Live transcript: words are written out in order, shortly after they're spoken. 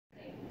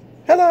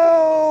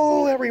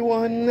Hello,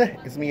 everyone.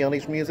 It's me,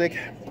 Unleashed Music.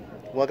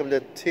 Welcome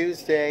to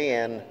Tuesday,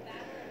 and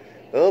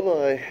oh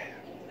boy,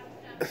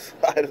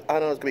 I know it's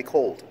gonna be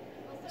cold,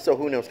 so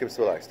who knows? Keep it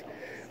relaxed.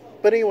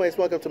 But anyways,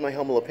 welcome to my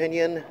humble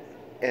opinion,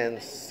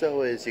 and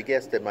so is, you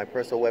guessed it, my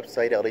personal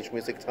website,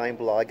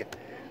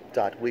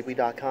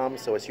 lhmusictimeblog.weebly.com.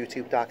 So it's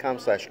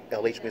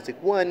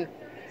youtube.com/lhmusic1.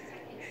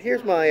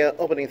 Here's my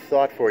opening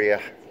thought for you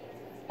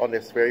on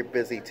this very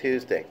busy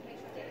Tuesday.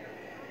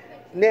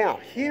 Now,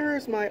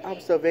 here's my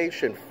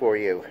observation for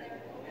you.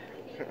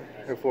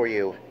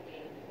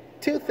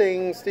 Two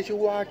things. Did you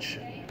watch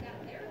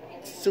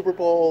Super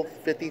Bowl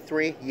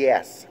 53?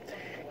 Yes.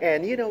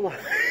 And you know what?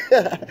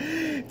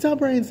 Tom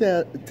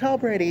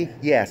Brady,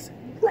 yes.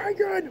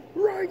 Ryan.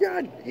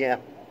 Yeah,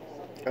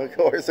 of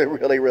course, it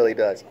really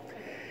does.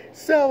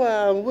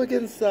 So, look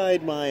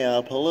inside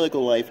my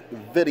political life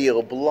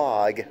video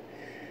blog.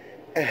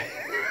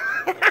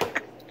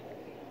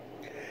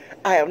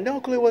 I have no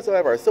clue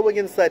whatsoever, so we'll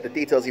get inside the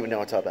details even know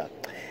what I'm talking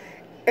about.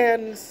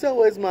 And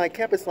so is my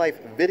Campus Life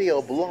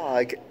video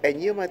blog, and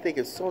you might think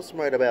it's so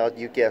smart about,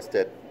 you guessed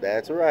it,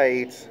 that's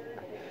right.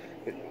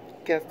 You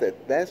guessed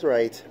it, that's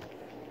right.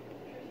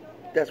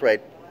 That's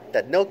right,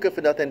 that no good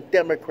for nothing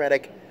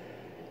Democratic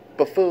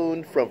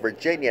buffoon from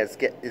Virginia is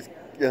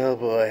oh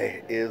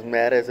boy, is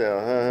mad as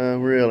hell,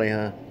 really,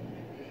 huh?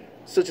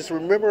 So just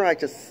remember I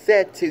just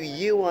said to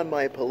you on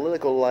my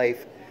political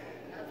life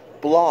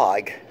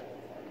blog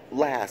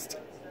last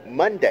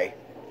Monday,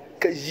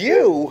 because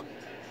you're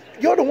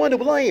the one to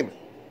blame.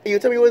 And you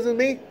tell me it wasn't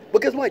me?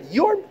 But guess what?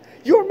 Your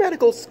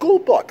medical school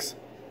books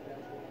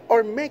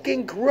are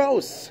making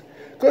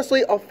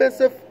grossly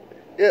offensive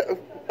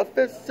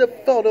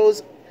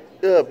photos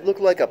look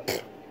like a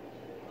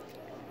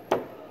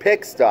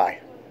pigsty.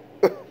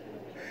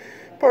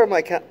 Part of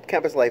my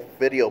Campus Life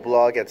video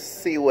blog and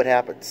see what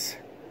happens.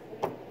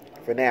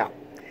 For now.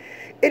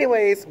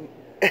 Anyways,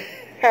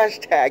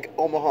 hashtag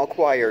Omaha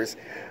Choirs.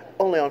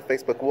 Only on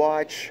Facebook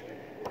Watch,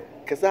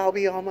 because I'll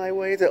be on my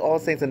way to All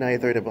Saints and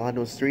 93rd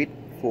Bondon Street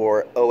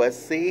for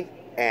OSC,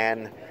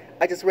 and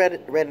I just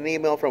read an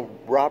email from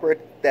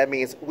Robert. That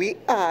means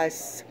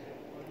us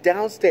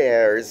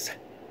downstairs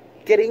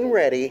getting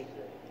ready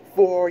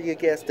for, you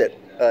guessed it,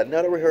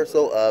 another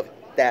rehearsal of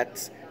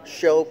That's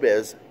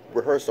Showbiz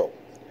rehearsal,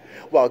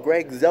 while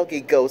Greg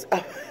Zelke goes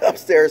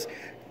upstairs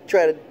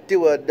try to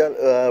do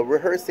a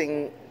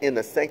rehearsing in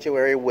the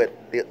sanctuary with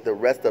the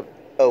rest of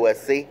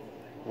OSC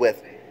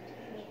with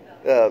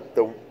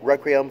the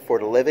Requiem for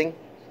the Living.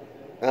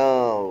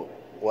 Oh,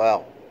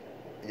 wow.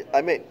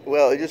 I mean,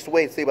 well, just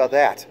wait and see about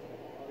that.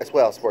 As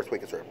well, Sports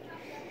Week is through.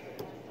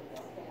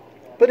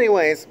 But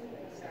anyways,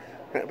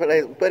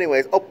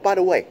 oh, by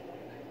the way,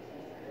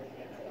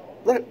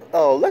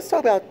 let's talk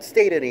about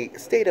State of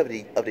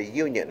the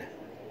Union.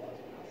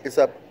 It's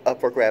up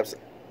for grabs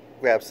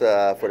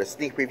for the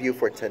sneak preview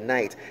for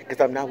tonight,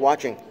 because I'm not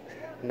watching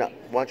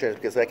it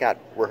because I got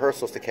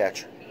rehearsals to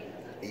catch.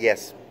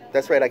 Yes.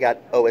 That's right, I got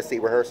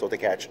OSC rehearsal to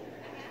catch.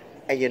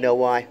 And you know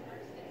why?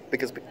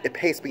 Because it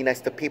pays to be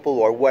nice to people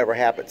or whatever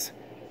happens.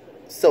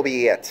 So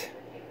be it.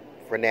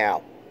 For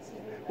now.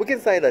 We'll get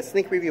inside the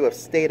sneak review of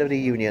State of the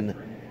Union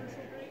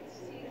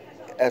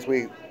as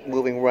we're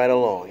moving right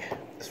along,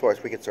 as far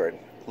as we're concerned,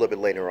 a little bit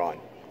later on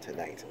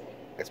tonight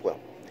as well.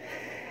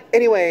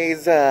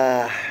 Anyways,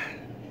 I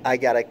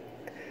gotta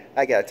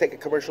take a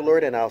commercial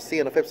alert, and I'll see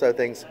you on the flip side of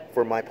things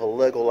for my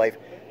political life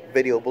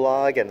video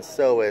blog, and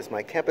so is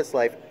my Campus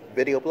Life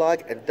video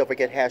blog, and don't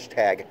forget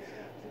hashtag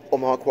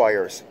Omaha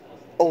Choirs.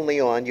 Only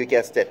on, you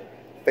guessed it,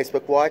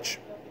 Facebook Watch,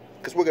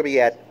 because we're going to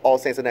be at All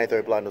Saints and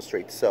 93rd Bondon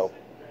Street, so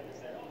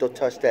don't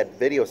touch that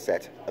video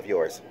set of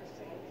yours.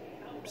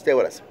 Stay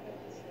with us.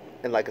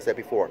 And like I said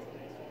before,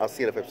 I'll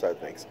see you on the flip side of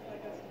things.